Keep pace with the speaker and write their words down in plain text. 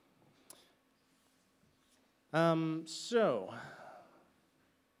So,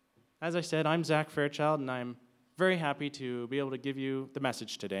 as I said, I'm Zach Fairchild, and I'm very happy to be able to give you the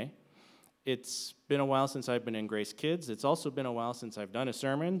message today. It's been a while since I've been in Grace Kids. It's also been a while since I've done a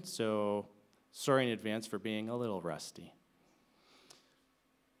sermon, so sorry in advance for being a little rusty.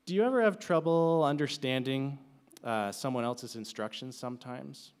 Do you ever have trouble understanding someone else's instructions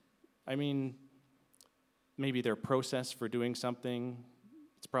sometimes? I mean, maybe their process for doing something,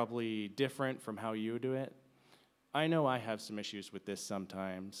 it's probably different from how you do it. I know I have some issues with this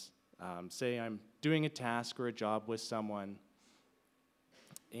sometimes. Say I'm doing a task or a job with someone,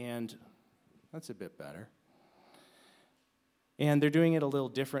 and that's a bit better. And they're doing it a little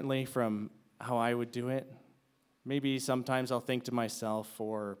differently from how I would do it. Maybe sometimes I'll think to myself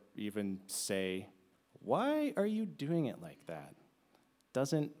or even say, why are you doing it like that?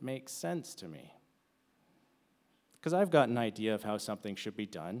 Doesn't make sense to me. Because I've got an idea of how something should be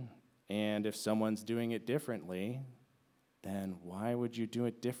done, and if someone's doing it differently, then why would you do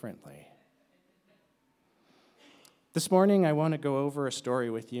it differently? This morning, I want to go over a story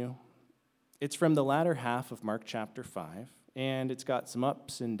with you. It's from the latter half of Mark chapter 5, and it's got some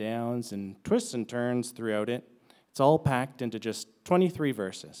ups and downs and twists and turns throughout it. It's all packed into just 23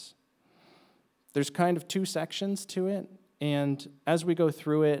 verses. There's kind of two sections to it, and as we go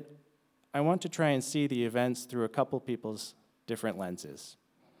through it, I want to try and see the events through a couple people's different lenses.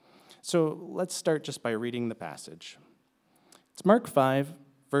 So let's start just by reading the passage. It's Mark 5,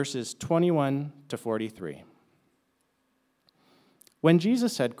 verses 21 to 43. When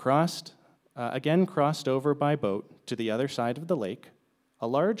Jesus had again crossed over by boat to the other side of the lake, a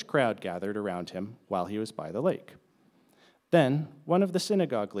large crowd gathered around him while he was by the lake. Then one of the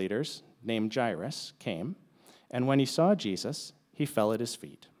synagogue leaders, named Jairus, came, and when he saw Jesus, he fell at his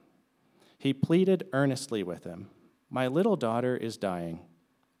feet. He pleaded earnestly with him, "My little daughter is dying.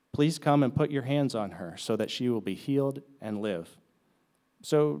 Please come and put your hands on her so that she will be healed and live."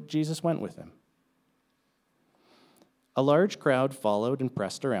 So Jesus went with him. A large crowd followed and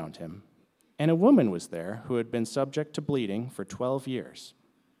pressed around him, and a woman was there who had been subject to bleeding for 12 years.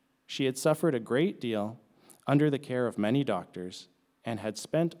 She had suffered a great deal under the care of many doctors and had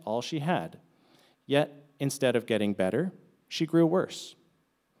spent all she had. Yet, instead of getting better, she grew worse.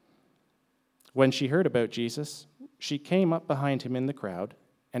 When she heard about Jesus, she came up behind him in the crowd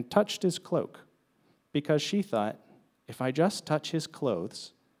and touched his cloak, because she thought, "If I just touch his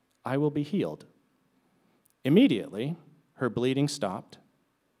clothes, I will be healed." Immediately, her bleeding stopped,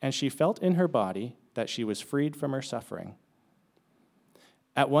 and she felt in her body that she was freed from her suffering.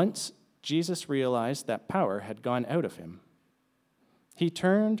 At once, Jesus realized that power had gone out of him. He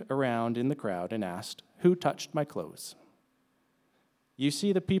turned around in the crowd and asked, "Who touched my clothes?" "You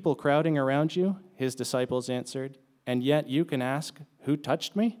see the people crowding around you," his disciples answered, "and yet you can ask, 'Who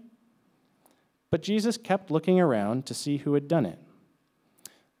touched me?'" But Jesus kept looking around to see who had done it.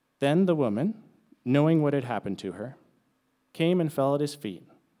 Then the woman, knowing what had happened to her, came and fell at his feet.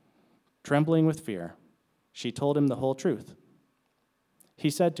 Trembling with fear, she told him the whole truth. He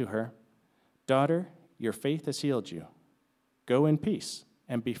said to her, "Daughter, your faith has healed you. Go in peace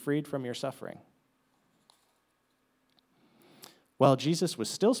and be freed from your suffering." While Jesus was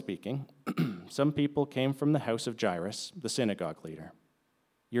still speaking, some people came from the house of Jairus, the synagogue leader.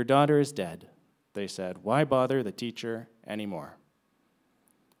 "Your daughter is dead," they said. "Why bother the teacher anymore?"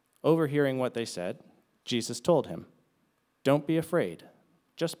 Overhearing what they said, Jesus told him, "Don't be afraid,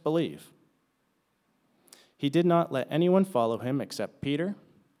 just believe." He did not let anyone follow him except Peter,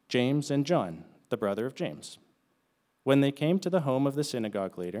 James, and John, the brother of James. When they came to the home of the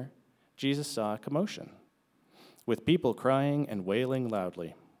synagogue leader, Jesus saw a commotion, with people crying and wailing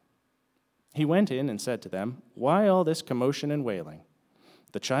loudly. He went in and said to them, "Why all this commotion and wailing?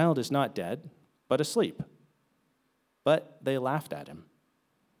 The child is not dead, but asleep." But they laughed at him.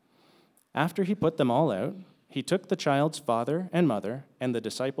 After he put them all out, he took the child's father and mother and the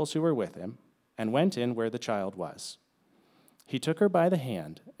disciples who were with him and went in where the child was. He took her by the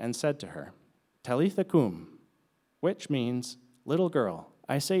hand and said to her, "Talitha cum," which means, "Little girl,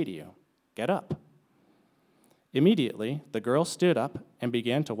 I say to you, get up." Immediately, the girl stood up and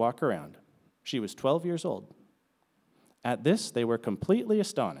began to walk around. She was 12 years old. At this, they were completely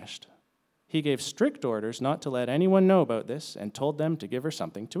astonished. He gave strict orders not to let anyone know about this and told them to give her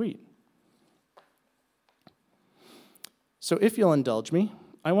something to eat. So if you'll indulge me,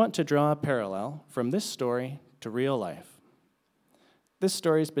 I want to draw a parallel from this story to real life. This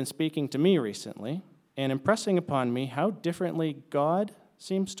story has been speaking to me recently and impressing upon me how differently God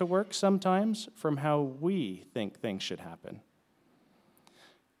seems to work sometimes from how we think things should happen.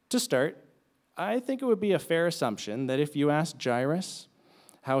 To start, I think it would be a fair assumption that if you asked Jairus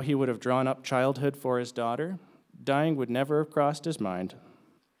how he would have drawn up childhood for his daughter, dying would never have crossed his mind.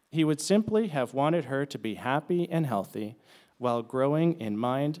 He would simply have wanted her to be happy and healthy while growing in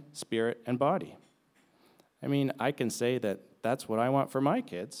mind, spirit, and body. I mean, I can say that that's what I want for my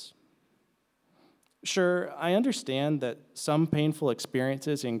kids. Sure, I understand that some painful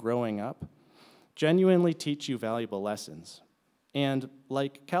experiences in growing up genuinely teach you valuable lessons. And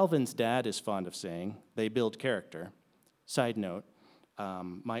like Calvin's dad is fond of saying, they build character. Side note,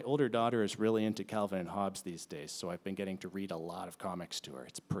 my older daughter is really into Calvin and Hobbes these days, so I've been getting to read a lot of comics to her.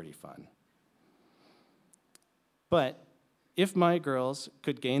 It's pretty fun. But if my girls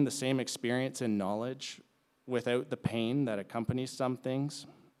could gain the same experience and knowledge without the pain that accompanies some things,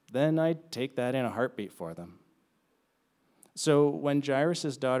 then I'd take that in a heartbeat for them. So when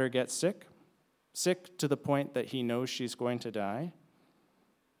Jairus' daughter gets sick to the point that he knows she's going to die,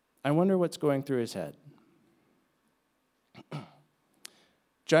 I wonder what's going through his head.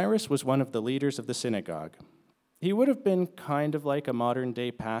 Jairus was one of the leaders of the synagogue. He would have been kind of like a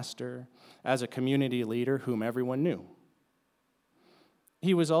modern-day pastor, as a community leader whom everyone knew.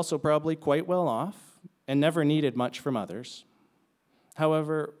 He was also probably quite well off and never needed much from others.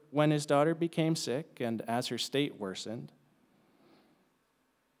 However, when his daughter became sick and as her state worsened,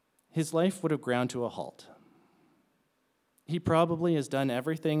 his life would have ground to a halt. He probably has done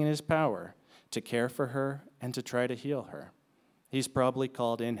everything in his power to care for her and to try to heal her. He's probably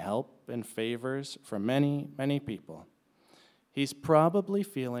called in help and favors from many, many people. He's probably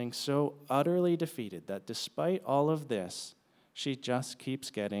feeling so utterly defeated that despite all of this, she just keeps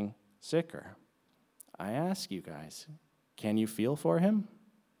getting sicker. I ask you guys, can you feel for him?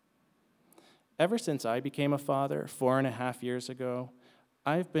 Ever since I became a father 4.5 years ago,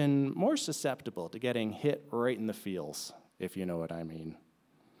 I've been more susceptible to getting hit right in the feels, if you know what I mean.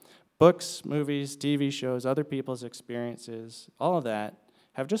 Books, movies, TV shows, other people's experiences, all of that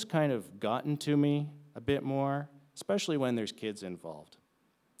have just kind of gotten to me a bit more, especially when there's kids involved.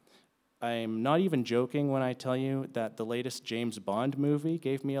 I'm not even joking when I tell you that the latest James Bond movie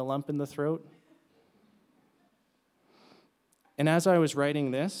gave me a lump in the throat. And as I was writing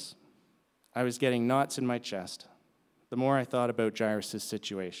this, I was getting knots in my chest the more I thought about Jairus'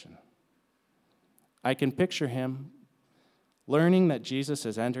 situation. I can picture him learning that Jesus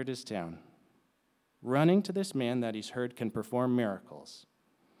has entered his town, running to this man that he's heard can perform miracles,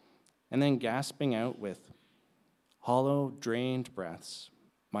 and then gasping out with hollow, drained breaths,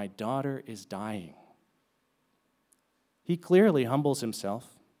 "My daughter is dying." He clearly humbles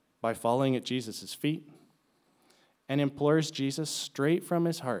himself by falling at Jesus' feet and implores Jesus straight from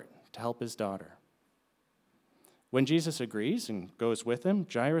his heart to help his daughter. When Jesus agrees and goes with him,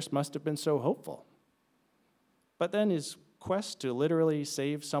 Jairus must have been so hopeful. But then his quest to literally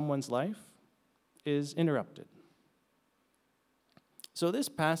save someone's life is interrupted. So this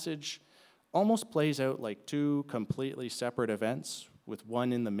passage almost plays out like two completely separate events with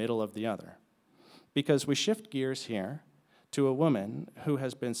one in the middle of the other, because we shift gears here to a woman who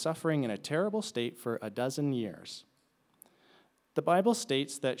has been suffering in a terrible state for 12 years. The Bible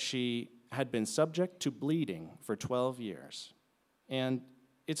states that she had been subject to bleeding for 12 years. And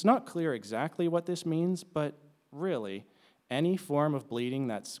it's not clear exactly what this means, but really, any form of bleeding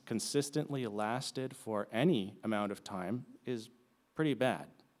that's consistently lasted for any amount of time is pretty bad.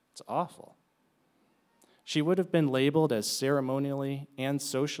 It's awful. She would have been labeled as ceremonially and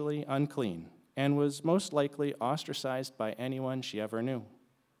socially unclean and was most likely ostracized by anyone she ever knew.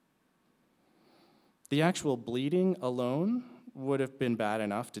 The actual bleeding alone would have been bad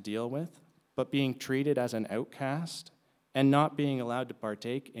enough to deal with, but being treated as an outcast and not being allowed to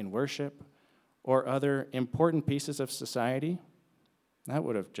partake in worship or other important pieces of society, that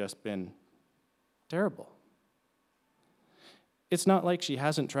would have just been terrible. It's not like she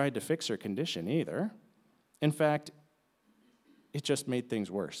hasn't tried to fix her condition either. In fact, it just made things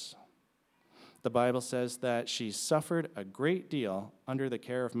worse. The Bible says that she suffered a great deal under the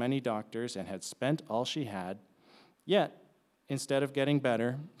care of many doctors and had spent all she had, yet, instead of getting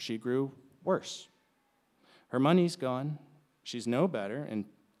better, she grew worse. Her money's gone, she's no better, and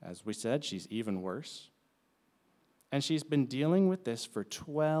as we said, she's even worse. And she's been dealing with this for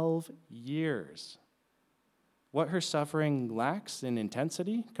 12 years. What her suffering lacks in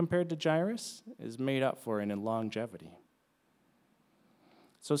intensity compared to Jairus is made up for in longevity.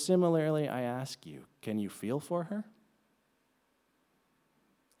 So similarly, I ask you, can you feel for her?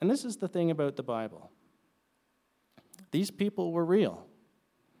 And this is the thing about the Bible. These people were real.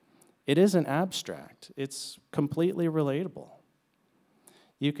 It isn't abstract. It's completely relatable.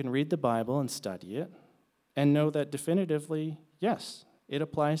 You can read the Bible and study it and know that definitively, yes, it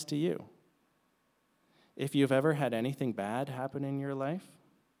applies to you. If you've ever had anything bad happen in your life,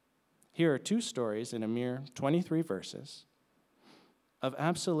 Here are two stories in a mere 23 verses of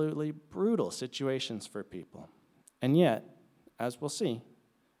absolutely brutal situations for people. And yet, as we'll see,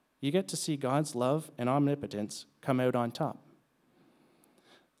 you get to see God's love and omnipotence come out on top.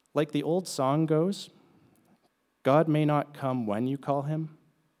 Like the old song goes, God may not come when you call him,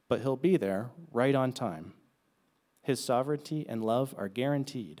 but he'll be there right on time. His sovereignty and love are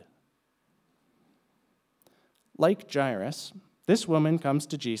guaranteed. Like Jairus, this woman comes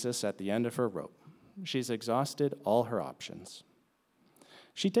to Jesus at the end of her rope. She's exhausted all her options.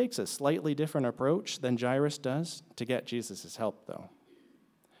 She takes a slightly different approach than Jairus does to get Jesus' help, though.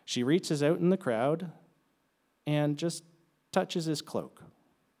 She reaches out in the crowd and just touches his cloak.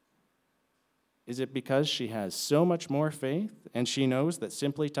 Is it because she has so much more faith and she knows that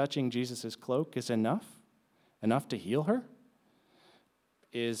simply touching Jesus' cloak is enough to heal her?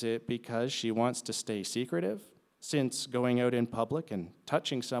 Is it because she wants to stay secretive, since going out in public and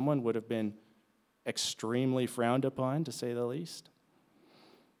touching someone would have been extremely frowned upon, to say the least?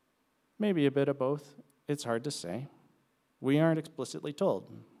 Maybe a bit of both. It's hard to say. We aren't explicitly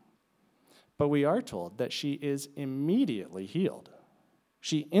told. But we are told that she is immediately healed.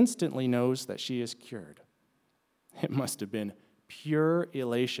 She instantly knows that she is cured. It must have been pure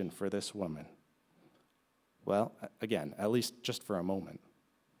elation for this woman. Well, again, at least just for a moment.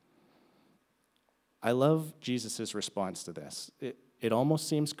 I love Jesus' response to this. It almost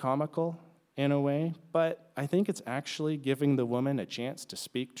seems comical in a way, but I think it's actually giving the woman a chance to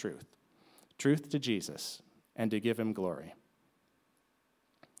speak truth to Jesus, and to give him glory.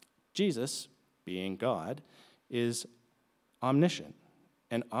 Jesus, being God, is omniscient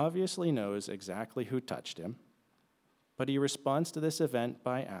and obviously knows exactly who touched him, but he responds to this event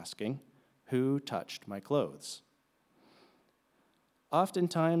by asking, "Who touched my clothes?"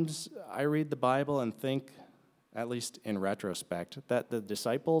 Oftentimes, I read the Bible and think, at least in retrospect, that the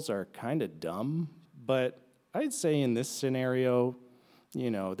disciples are kind of dumb, but I'd say in this scenario,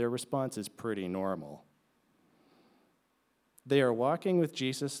 their response is pretty normal. They are walking with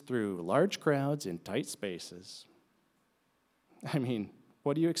Jesus through large crowds in tight spaces. I mean,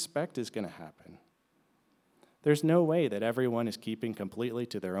 what do you expect is going to happen? There's no way that everyone is keeping completely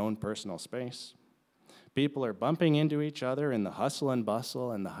to their own personal space. People are bumping into each other in the hustle and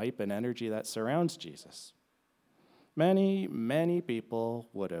bustle and the hype and energy that surrounds Jesus. Many, many people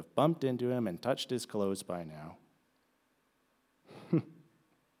would have bumped into him and touched his clothes by now.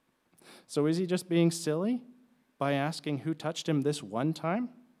 So is he just being silly by asking who touched him this one time?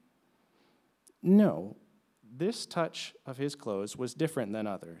 No, this touch of his clothes was different than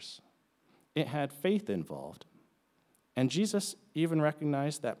others. It had faith involved. And Jesus even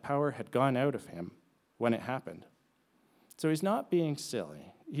recognized that power had gone out of him when it happened. So he's not being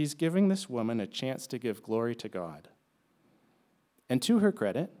silly. He's giving this woman a chance to give glory to God. And to her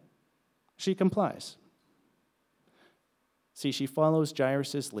credit, she complies. See, she follows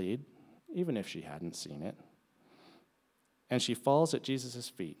Jairus' lead, even if she hadn't seen it. And she falls at Jesus'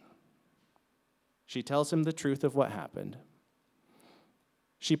 feet. She tells him the truth of what happened.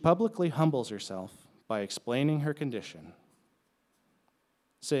 She publicly humbles herself by explaining her condition,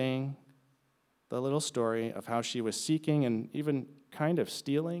 saying the little story of how she was seeking and even kind of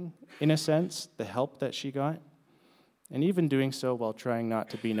stealing, in a sense, the help that she got, and even doing so while trying not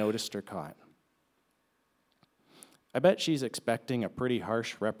to be noticed or caught. I bet she's expecting a pretty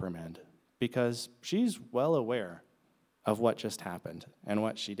harsh reprimand, because she's well aware of what just happened and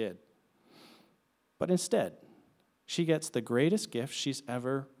what she did. But instead, she gets the greatest gift she's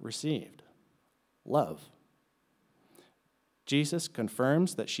ever received: love. Jesus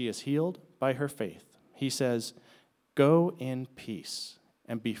confirms that she is healed by her faith. He says, "Go in peace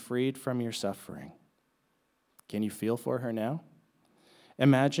and be freed from your suffering." Can you feel for her now?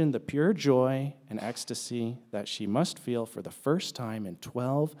 Imagine the pure joy and ecstasy that she must feel for the first time in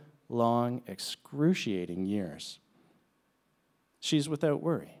 12 long, excruciating years. She's without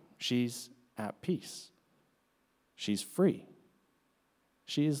worry. She's at peace. She's free.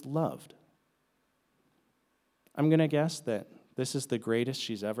 She is loved. I'm going to guess that this is the greatest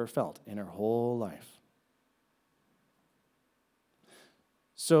she's ever felt in her whole life.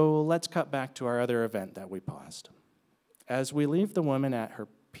 So let's cut back to our other event that we paused. As we leave the woman at her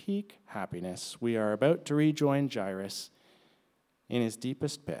peak happiness, we are about to rejoin Jairus in his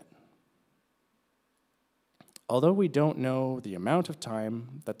deepest pit. Although we don't know the amount of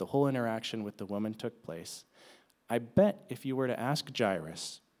time that the whole interaction with the woman took place, I bet if you were to ask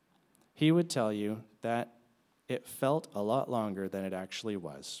Jairus, he would tell you that it felt a lot longer than it actually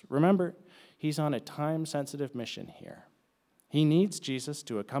was. Remember, he's on a time-sensitive mission here. He needs Jesus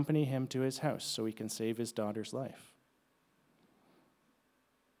to accompany him to his house so he can save his daughter's life.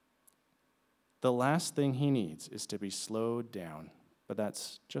 The last thing he needs is to be slowed down, but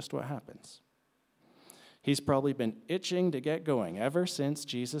that's just what happens. He's probably been itching to get going ever since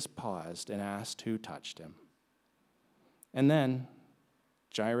Jesus paused and asked who touched him. And then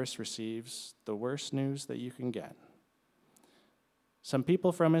Jairus receives the worst news that you can get. Some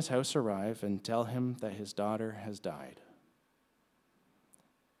people from his house arrive and tell him that his daughter has died.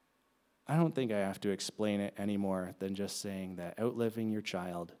 I don't think I have to explain it any more than just saying that outliving your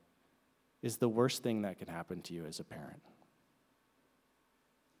child is the worst thing that can happen to you as a parent.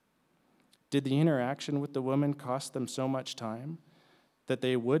 Did the interaction with the woman cost them so much time that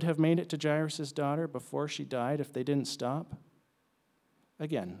they would have made it to Jairus' daughter before she died if they didn't stop?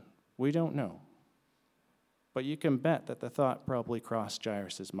 Again, we don't know. But you can bet that the thought probably crossed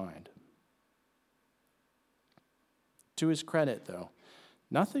Jairus' mind. To his credit, though,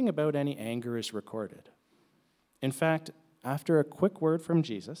 nothing about any anger is recorded. In fact, after a quick word from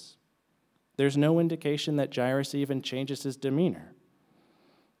Jesus, there's no indication that Jairus even changes his demeanor.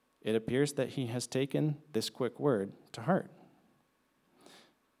 It appears that he has taken this quick word to heart.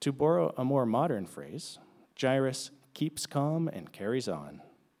 To borrow a more modern phrase, Jairus keeps calm and carries on.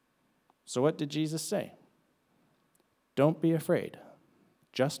 So what did Jesus say? Don't be afraid,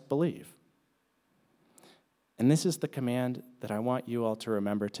 just believe. And this is the command that I want you all to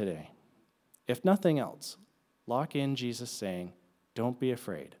remember today. If nothing else, lock in Jesus saying, don't be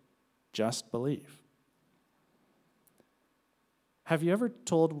afraid, just believe. Have you ever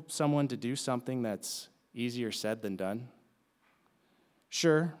told someone to do something that's easier said than done?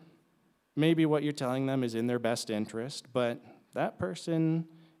 Sure, maybe what you're telling them is in their best interest, but that person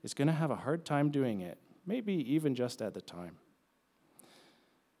is going to have a hard time doing it, maybe even just at the time.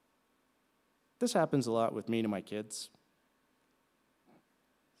 This happens a lot with me to my kids.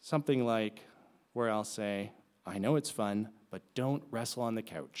 Something like where I'll say, I know it's fun, but don't wrestle on the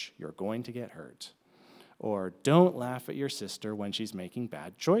couch. You're going to get hurt. Or don't laugh at your sister when she's making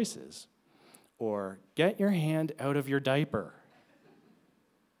bad choices. Or get your hand out of your diaper.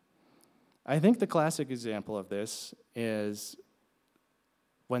 I think the classic example of this is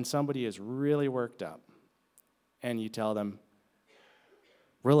when somebody is really worked up and you tell them,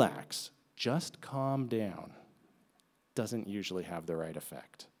 relax, just calm down. Doesn't usually have the right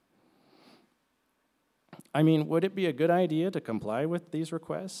effect. I mean, would it be a good idea to comply with these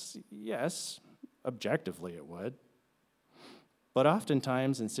requests? Yes, objectively it would. But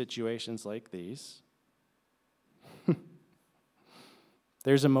oftentimes in situations like these,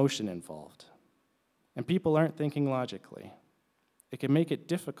 there's emotion involved, and people aren't thinking logically. It can make it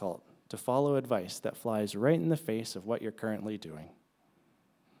difficult to follow advice that flies right in the face of what you're currently doing,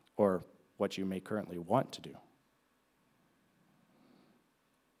 or what you may currently want to do.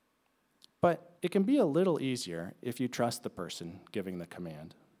 But it can be a little easier if you trust the person giving the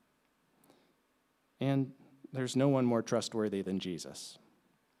command. And there's no one more trustworthy than Jesus.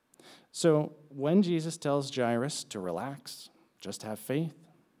 So when Jesus tells Jairus to relax, just have faith,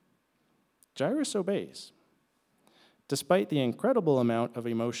 Jairus obeys. Despite the incredible amount of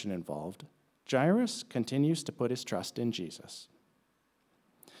emotion involved, Jairus continues to put his trust in Jesus.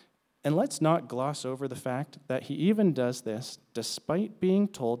 And let's not gloss over the fact that he even does this despite being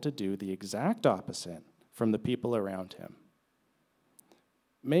told to do the exact opposite from the people around him.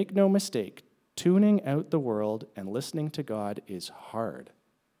 Make no mistake, tuning out the world and listening to God is hard,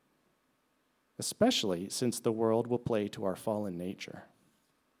 especially since the world will play to our fallen nature.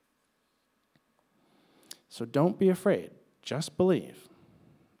 So don't be afraid, just believe.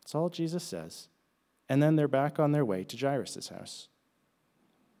 That's all Jesus says. And then they're back on their way to Jairus' house.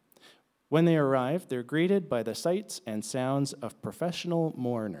 When they arrive, they're greeted by the sights and sounds of professional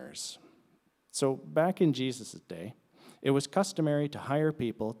mourners. So back in Jesus' day, it was customary to hire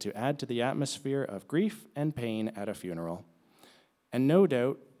people to add to the atmosphere of grief and pain at a funeral. And no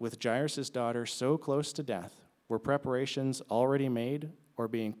doubt, with Jairus' daughter so close to death, were preparations already made or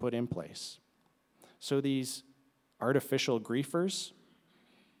being put in place. So these artificial griefers,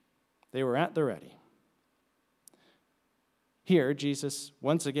 they were at the ready. Here, Jesus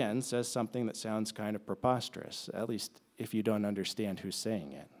once again says something that sounds kind of preposterous, at least if you don't understand who's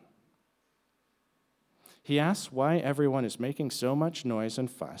saying it. He asks why everyone is making so much noise and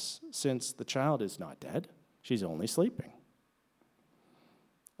fuss, since the child is not dead, she's only sleeping.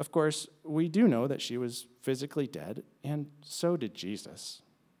 Of course, we do know that she was physically dead, and so did Jesus.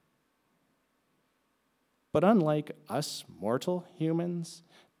 But unlike us mortal humans,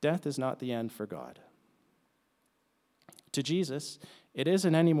 death is not the end for God. To Jesus, it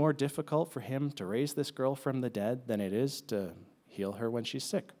isn't any more difficult for him to raise this girl from the dead than it is to heal her when she's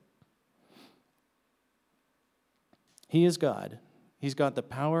sick. He is God, He's got the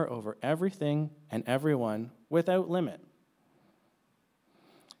power over everything and everyone without limit.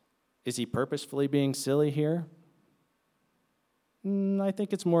 Is he purposefully being silly here? I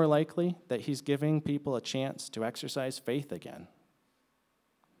think it's more likely that he's giving people a chance to exercise faith again.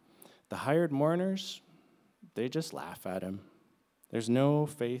 The hired mourners, they just laugh at him. There's no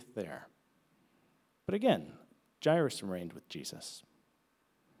faith there. But again, Jairus remained with Jesus.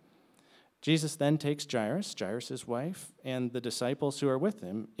 Jesus then takes Jairus' wife, and the disciples who are with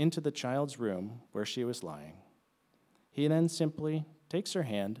him into the child's room where she was lying. He then simply takes her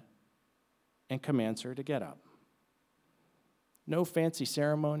hand and commands her to get up. No fancy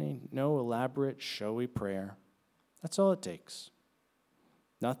ceremony, no elaborate, showy prayer. That's all it takes.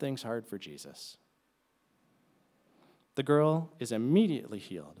 Nothing's hard for Jesus. The girl is immediately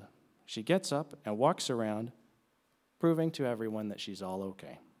healed. She gets up and walks around, proving to everyone that she's all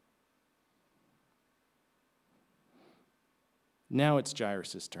okay. Now it's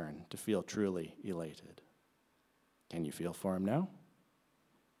Jairus' turn to feel truly elated. Can you feel for him now?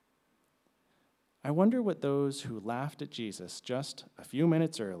 I wonder what those who laughed at Jesus just a few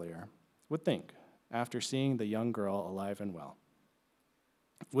minutes earlier would think after seeing the young girl alive and well.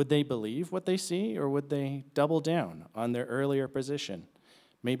 Would they believe what they see, or would they double down on their earlier position,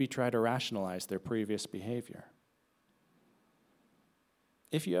 maybe try to rationalize their previous behavior?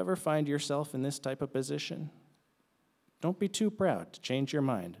 If you ever find yourself in this type of position, don't be too proud to change your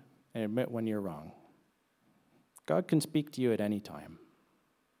mind and admit when you're wrong. God can speak to you at any time.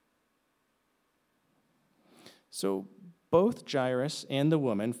 So both Jairus and the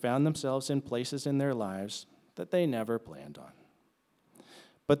woman found themselves in places in their lives that they never planned on.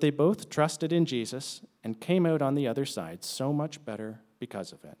 But they both trusted in Jesus and came out on the other side so much better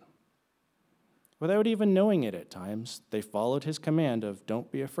because of it. Without even knowing it at times, they followed his command of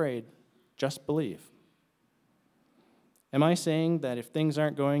don't be afraid, just believe. Am I saying that if things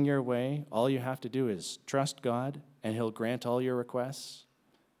aren't going your way, all you have to do is trust God and he'll grant all your requests?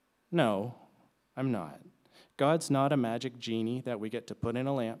 No, I'm not. God's not a magic genie that we get to put in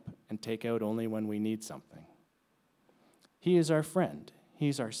a lamp and take out only when we need something. He is our friend.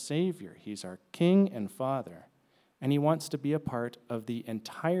 He's our Savior. He's our King and Father. And he wants to be a part of the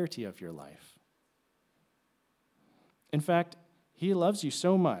entirety of your life. In fact, he loves you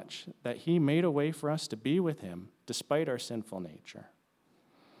so much that he made a way for us to be with him despite our sinful nature.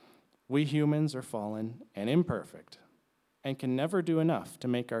 We humans are fallen and imperfect and can never do enough to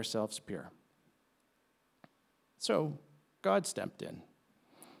make ourselves pure. So God stepped in.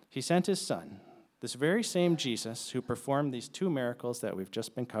 He sent his son, this very same Jesus who performed these two miracles that we've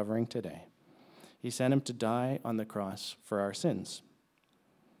just been covering today. He sent him to die on the cross for our sins.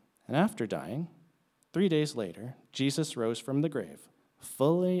 And after dying, 3 days later, Jesus rose from the grave,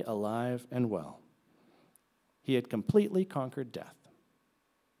 fully alive and well. He had completely conquered death.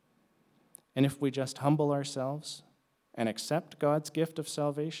 And if we just humble ourselves and accept God's gift of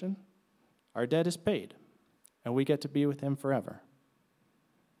salvation, our debt is paid, and we get to be with him forever.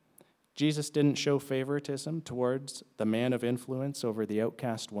 Jesus didn't show favoritism towards the man of influence over the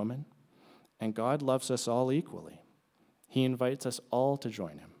outcast woman, and God loves us all equally. He invites us all to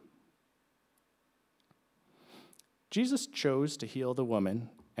join him. Jesus chose to heal the woman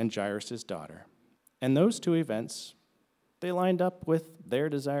and Jairus' daughter, and those two events, they lined up with their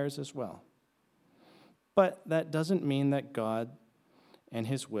desires as well. But that doesn't mean that God and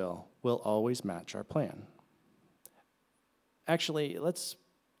his will always match our plan. Actually, let's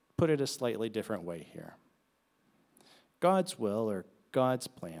put it a slightly different way here. God's will, or God's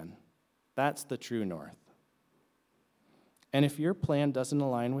plan, that's the true north. And if your plan doesn't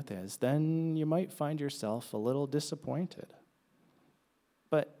align with his, then you might find yourself a little disappointed.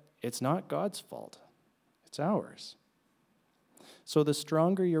 But it's not God's fault. It's ours. So the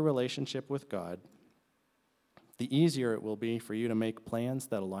stronger your relationship with God, the easier it will be for you to make plans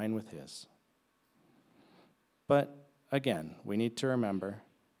that align with his. But again, we need to remember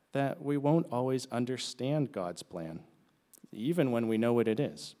that we won't always understand God's plan, even when we know what it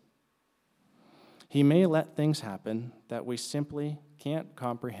is. He may let things happen that we simply can't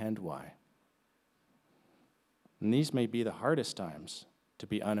comprehend why. And these may be the hardest times to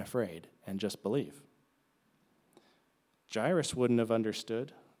be unafraid and just believe. Jairus wouldn't have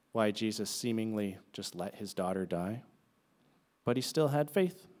understood why Jesus seemingly just let his daughter die, but he still had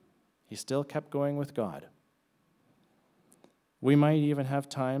faith. He still kept going with God. We might even have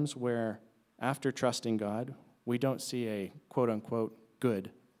times where, after trusting God, we don't see a quote-unquote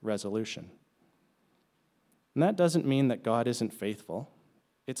good resolution. And that doesn't mean that God isn't faithful.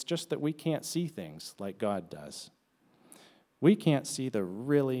 It's just that we can't see things like God does. We can't see the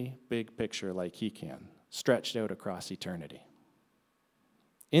really big picture like he can, stretched out across eternity.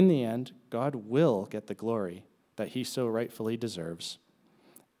 In the end, God will get the glory that he so rightfully deserves,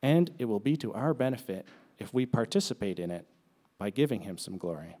 and it will be to our benefit if we participate in it by giving him some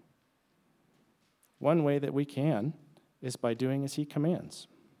glory. One way that we can is by doing as he commands.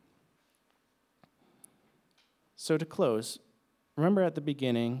 So to close, remember at the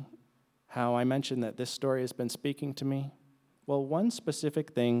beginning how I mentioned that this story has been speaking to me? Well, one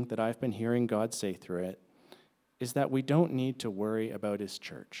specific thing that I've been hearing God say through it is that we don't need to worry about his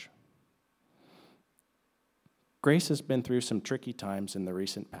church. Grace has been through some tricky times in the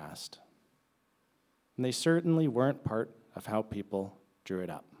recent past, and they certainly weren't part of how people drew it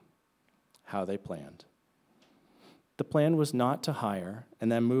up, how they planned. The plan was not to hire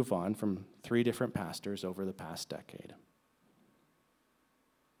and then move on from 3 different pastors over the past decade.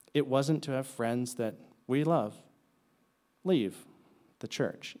 It wasn't to have friends that we love leave the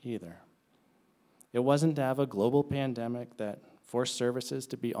church either. It wasn't to have a global pandemic that forced services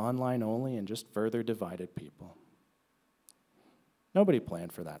to be online only and just further divided people. Nobody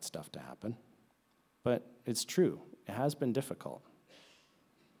planned for that stuff to happen, but it's true. It has been difficult.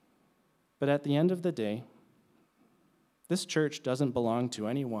 But at the end of the day, this church doesn't belong to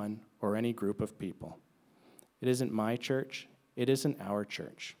anyone or any group of people. It isn't my church. It isn't our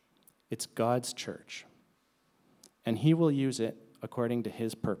church. It's God's church. And he will use it according to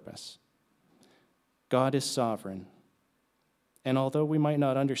his purpose. God is sovereign. And although we might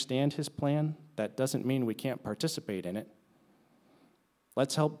not understand his plan, that doesn't mean we can't participate in it.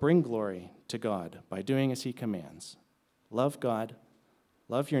 Let's help bring glory to God by doing as he commands. Love God,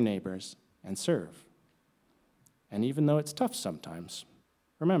 love your neighbors, and serve. And even though it's tough sometimes,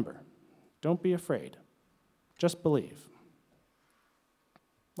 remember, don't be afraid. Just believe.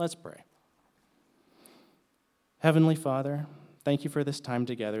 Let's pray. Heavenly Father, thank you for this time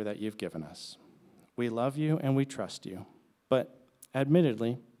together that you've given us. We love you and we trust you, but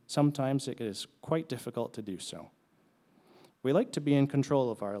admittedly, sometimes it is quite difficult to do so. We like to be in control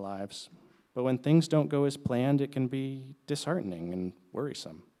of our lives, but when things don't go as planned, it can be disheartening and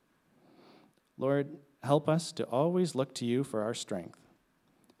worrisome. Lord, help us to always look to you for our strength.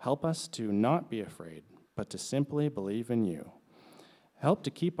 Help us to not be afraid, but to simply believe in you. Help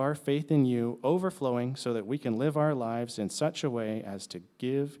to keep our faith in you overflowing so that we can live our lives in such a way as to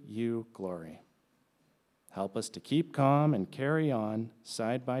give you glory. Help us to keep calm and carry on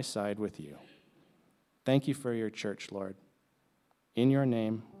side by side with you. Thank you for your church, Lord. In your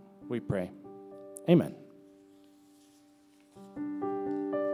name we pray. Amen.